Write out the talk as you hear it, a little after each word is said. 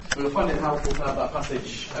We'll find it helpful to have that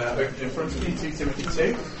passage open in front of you, 2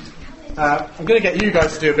 Timothy 2. I'm going to get you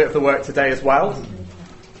guys to do a bit of the work today as well.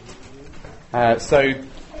 So,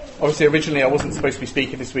 obviously, originally I wasn't supposed to be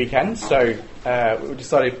speaking this weekend, so we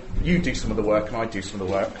decided you do some of the work and I do some of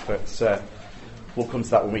the work, but we'll come to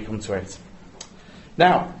that when we come to it.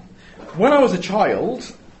 Now, when I was a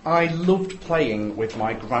child, I loved playing with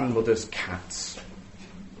my grandmother's cats.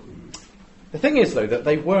 The thing is, though, that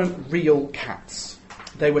they weren't real cats.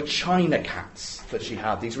 They were china cats that she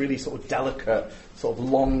had, these really sort of delicate, sort of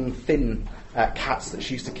long, thin cats that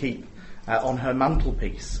she used to keep on her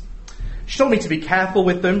mantelpiece. She told me to be careful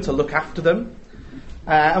with them, to look after them.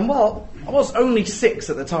 And well, I was only 6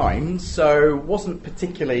 at the time, so wasn't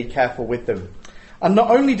particularly careful with them. And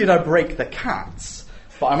not only did I break the cats,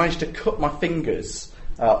 but I managed to cut my fingers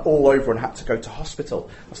all over and had to go to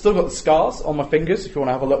hospital. I've still got the scars on my fingers if you want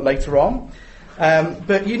to have a look later on.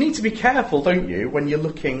 But you need to be careful, don't you, when you're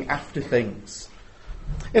looking after things.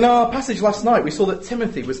 In our passage last night, we saw that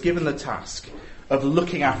Timothy was given the task of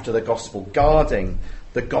looking after the gospel, guarding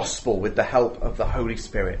the gospel with the help of the Holy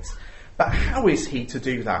Spirit. But how is he to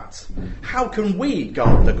do that? How can we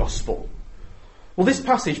guard the gospel? Well, this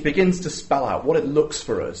passage begins to spell out what it looks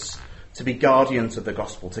for us to be guardians of the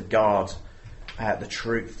gospel, to guard the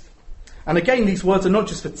truth. And again, these words are not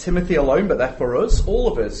just for Timothy alone, but they're for us.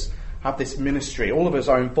 All of us have this ministry. All of us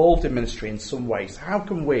are involved in ministry in some ways. How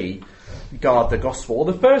can we guard the gospel? Well,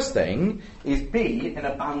 the first thing is be in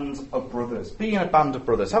a band of brothers. Be in a band of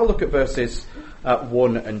brothers. Have a look at verses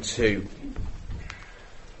 1 and 2.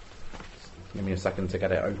 Give me a second to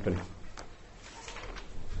get it open.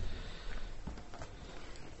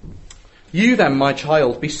 You then, my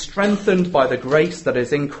child, be strengthened by the grace that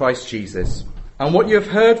is in Christ Jesus. And what you have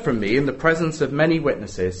heard from me in the presence of many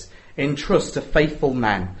witnesses, entrust to faithful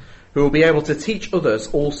men, who will be able to teach others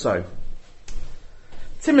also.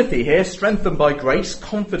 Timothy here, strengthened by grace,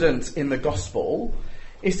 confident in the gospel,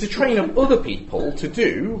 is to train up other people to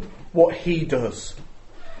do what he does.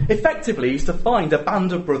 Effectively, he's to find a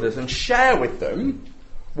band of brothers and share with them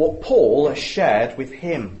what Paul has shared with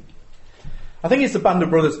him. I think it's a band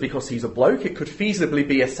of brothers because he's a bloke. It could feasibly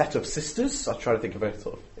be a set of sisters. I try to think of a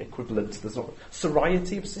sort of equivalent to the sort of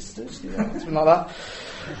sorority of sisters, something like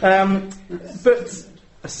that. But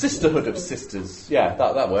a sisterhood of sisters, yeah,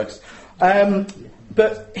 that works.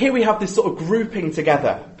 But here we have this sort of grouping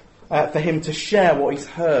together for him to share what he's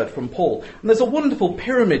heard from Paul. And there's a wonderful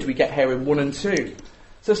pyramid we get here in 1 and 2.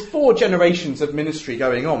 So there's 4 generations of ministry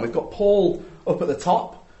going on. We've got Paul up at the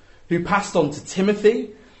top, who passed on to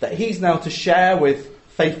Timothy, that he's now to share with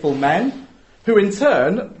faithful men, who in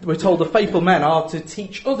turn, we're told the faithful men are to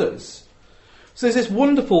teach others. So there's this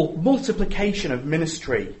wonderful multiplication of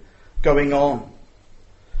ministry going on.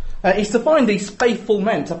 He's to find these faithful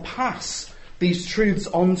men to pass these truths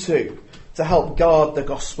on to help guard the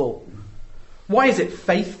gospel. Why is it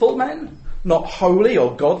faithful men? Not holy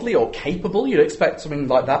or godly or capable? You'd expect something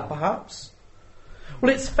like that, perhaps.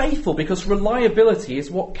 Well, it's faithful because reliability is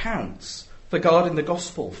what counts for guarding the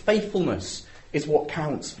gospel. Faithfulness is what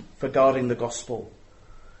counts for guarding the gospel.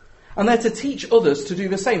 And they're to teach others to do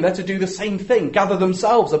the same. They're to do the same thing, gather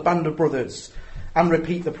themselves a band of brothers and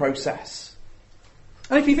repeat the process.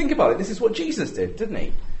 And if you think about it, this is what Jesus did, didn't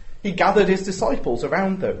he? He gathered his disciples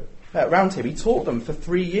around him. He taught them for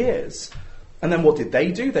 3 years. And then what did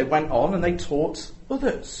they do? They went on and they taught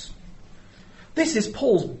others. This is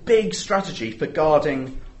Paul's big strategy for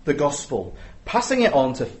guarding the gospel, passing it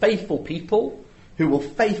on to faithful people who will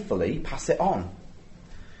faithfully pass it on.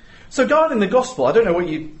 So guarding the gospel, I don't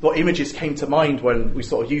know what images came to mind when we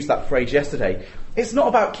sort of used that phrase yesterday. It's not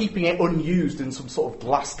about keeping it unused in some sort of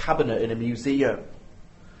glass cabinet in a museum.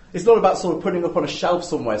 It's not about sort of putting it up on a shelf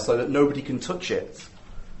somewhere so that nobody can touch it.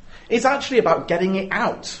 It's actually about getting it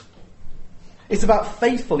out. It's about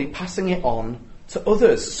faithfully passing it on to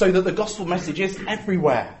others so that the gospel message is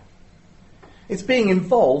everywhere. It's being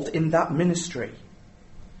involved in that ministry.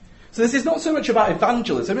 So this is not so much about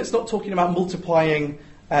evangelism. It's not talking about multiplying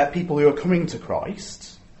people who are coming to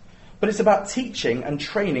Christ. But it's about teaching and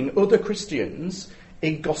training other Christians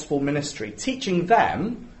in gospel ministry. Teaching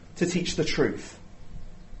them to teach the truth.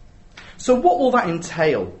 So what will that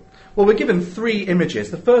entail? Well, we're given 3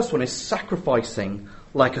 images. The first one is sacrificing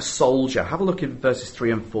like a soldier. Have a look in verses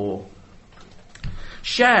 3 and 4.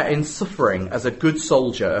 Share in suffering as a good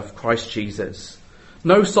soldier of Christ Jesus.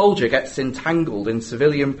 No soldier gets entangled in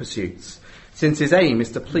civilian pursuits, since his aim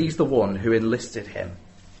is to please the one who enlisted him.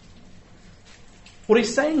 What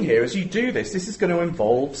he's saying here, as you do this is going to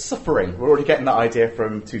involve suffering. We're already getting that idea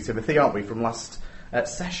from 2 Timothy, aren't we, from last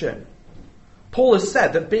session. Paul has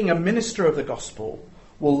said that being a minister of the gospel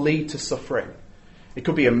will lead to suffering. It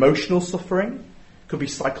could be emotional suffering, it could be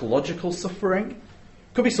psychological suffering,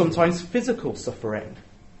 it could be sometimes physical suffering.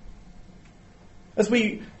 As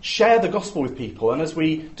we share the gospel with people and as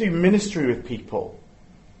we do ministry with people,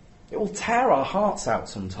 it will tear our hearts out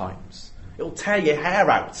sometimes. It will tear your hair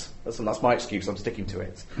out. That's my excuse, I'm sticking to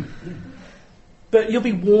it. But you'll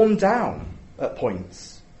be worn down at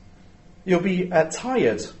points. You'll be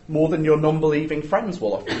tired more than your non-believing friends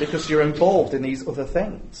will often because you're involved in these other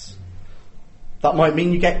things. That might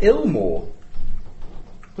mean you get ill more.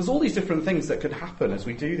 There's all these different things that could happen as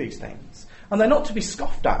we do these things. And they're not to be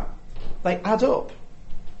scoffed at. They add up.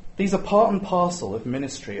 These are part and parcel of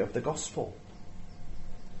ministry of the gospel.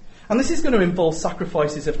 And this is going to involve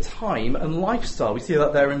sacrifices of time and lifestyle. We see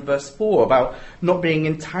that there in verse 4 about not being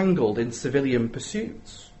entangled in civilian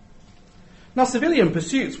pursuits. Now, civilian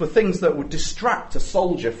pursuits were things that would distract a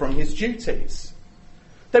soldier from his duties.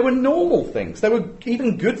 They were normal things. They were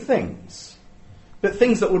even good things. But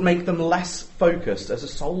things that would make them less focused as a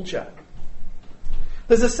soldier.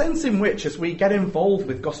 There's a sense in which, as we get involved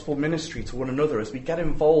with gospel ministry to one another, as we get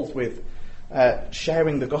involved with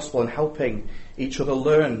sharing the gospel and helping each other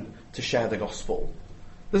learn to share the gospel,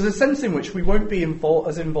 there's a sense in which we won't be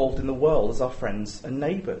as involved in the world as our friends and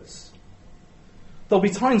neighbours. There'll be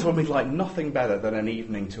times when we'd like nothing better than an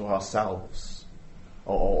evening to ourselves,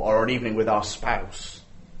 or an evening with our spouse.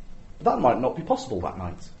 But that might not be possible that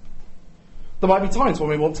night. There might be times when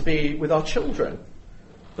we want to be with our children,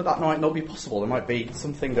 but that might not be possible. There might be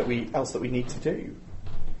something else that we need to do.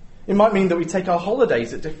 It might mean that we take our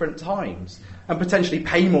holidays at different times and potentially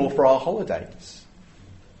pay more for our holidays.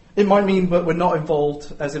 It might mean that we're not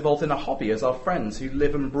as involved in a hobby as our friends who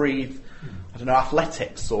live and breathe,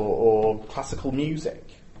 athletics or classical music.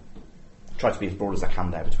 Try to be as broad as I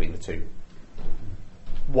can there between the two.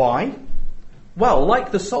 Why? Well,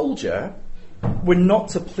 like the soldier, we're not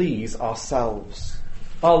to please ourselves.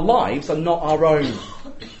 Our lives are not our own.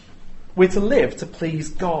 We're to live to please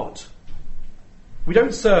God. We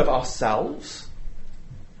don't serve ourselves.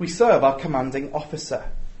 We serve our commanding officer.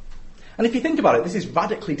 And if you think about it, this is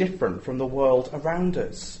radically different from the world around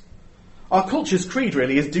us. Our culture's creed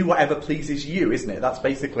really is do whatever pleases you, isn't it? That's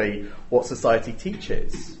basically what society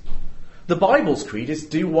teaches. The Bible's creed is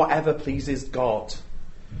do whatever pleases God.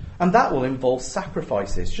 And that will involve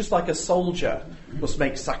sacrifices, just like a soldier must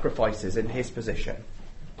make sacrifices in his position.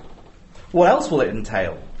 What else will it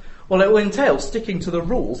entail? Well, it will entail sticking to the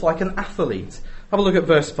rules like an athlete. Have a look at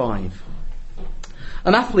verse 5.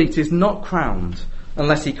 An athlete is not crowned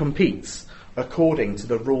unless he competes according to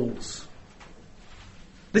the rules.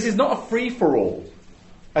 This is not a free-for-all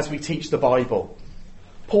as we teach the Bible.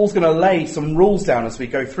 Paul's going to lay some rules down as we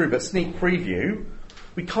go through, but sneak preview,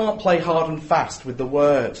 we can't play hard and fast with the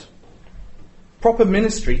word. Proper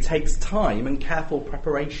ministry takes time and careful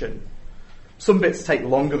preparation. Some bits take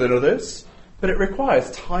longer than others, but it requires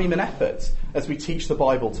time and effort as we teach the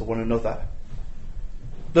Bible to one another.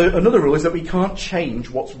 Another rule is that we can't change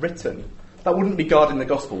what's written. That wouldn't be guarding the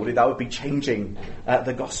gospel, would it? That would be changing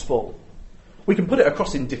the gospel. We can put it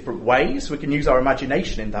across in different ways. We can use our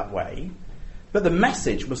imagination in that way. But the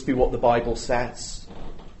message must be what the Bible says.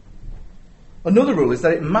 Another rule is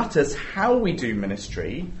that it matters how we do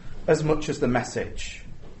ministry as much as the message.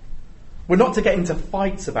 We're not to get into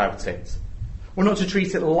fights about it. We're not to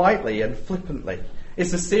treat it lightly and flippantly.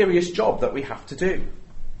 It's a serious job that we have to do.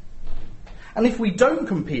 And if we don't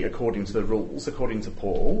compete according to the rules, according to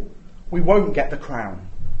Paul, we won't get the crown.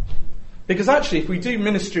 Because actually, if we do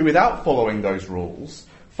ministry without following those rules,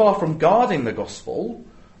 far from guarding the gospel,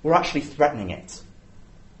 we're actually threatening it.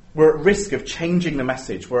 We're at risk of changing the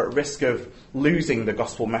message. We're at risk of losing the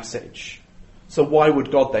gospel message. So why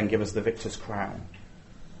would God then give us the victor's crown?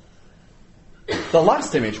 The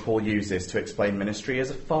last image Paul uses to explain ministry is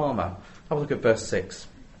a farmer. Have a look at verse 6.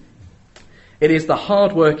 It is the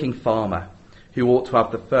hard-working farmer who ought to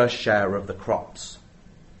have the first share of the crops.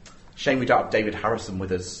 Shame we don't have David Harrison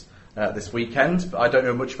with us this weekend. I don't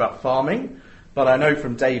know much about farming, but I know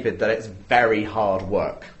from David that it's very hard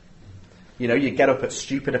work. You know, you get up at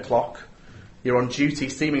stupid o'clock, you're on duty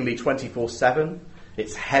seemingly 24/7,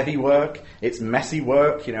 it's heavy work, it's messy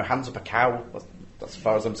work, hands up a cow, that's as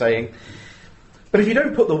far as I'm saying. But if you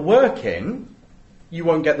don't put the work in, you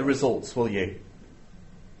won't get the results, will you?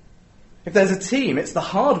 If there's a team, it's the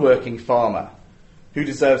hard-working farmer who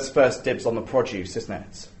deserves first dibs on the produce, isn't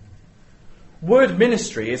it? Word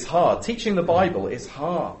ministry is hard. Teaching the Bible is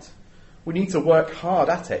hard. We need to work hard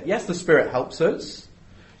at it. Yes, the Spirit helps us.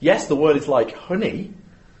 Yes, the word is like honey,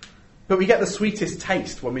 but we get the sweetest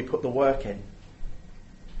taste when we put the work in.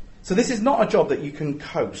 So this is not a job that you can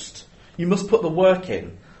coast. You must put the work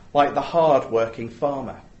in, like the hard-working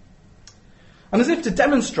farmer. And as if to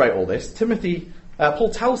demonstrate all this, Paul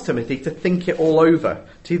tells Timothy to think it all over.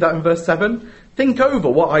 See that in verse 7? Think over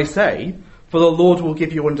what I say, for the Lord will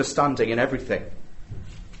give you understanding in everything.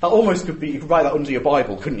 That almost could be, you could write that under your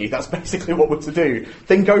Bible, couldn't you? That's basically what we're to do.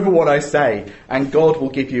 Think over what I say, and God will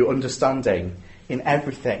give you understanding in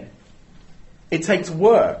everything. It takes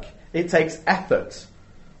work. It takes effort.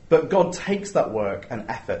 But God takes that work and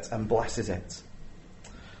effort and blesses it.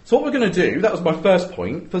 So what we're going to do, that was my first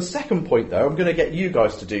point. For the second point, though, I'm going to get you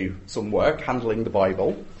guys to do some work handling the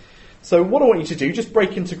Bible. So what I want you to do, just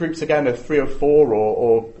break into groups again of 3 or 4,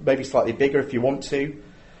 or maybe slightly bigger if you want to.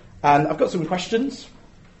 And I've got some questions.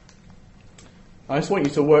 I just want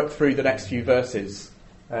you to work through the next few verses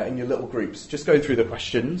in your little groups. Just go through the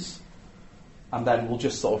questions, and then we'll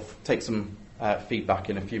just sort of take some feedback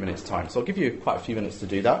in a few minutes' time. So I'll give you quite a few minutes to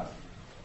do that.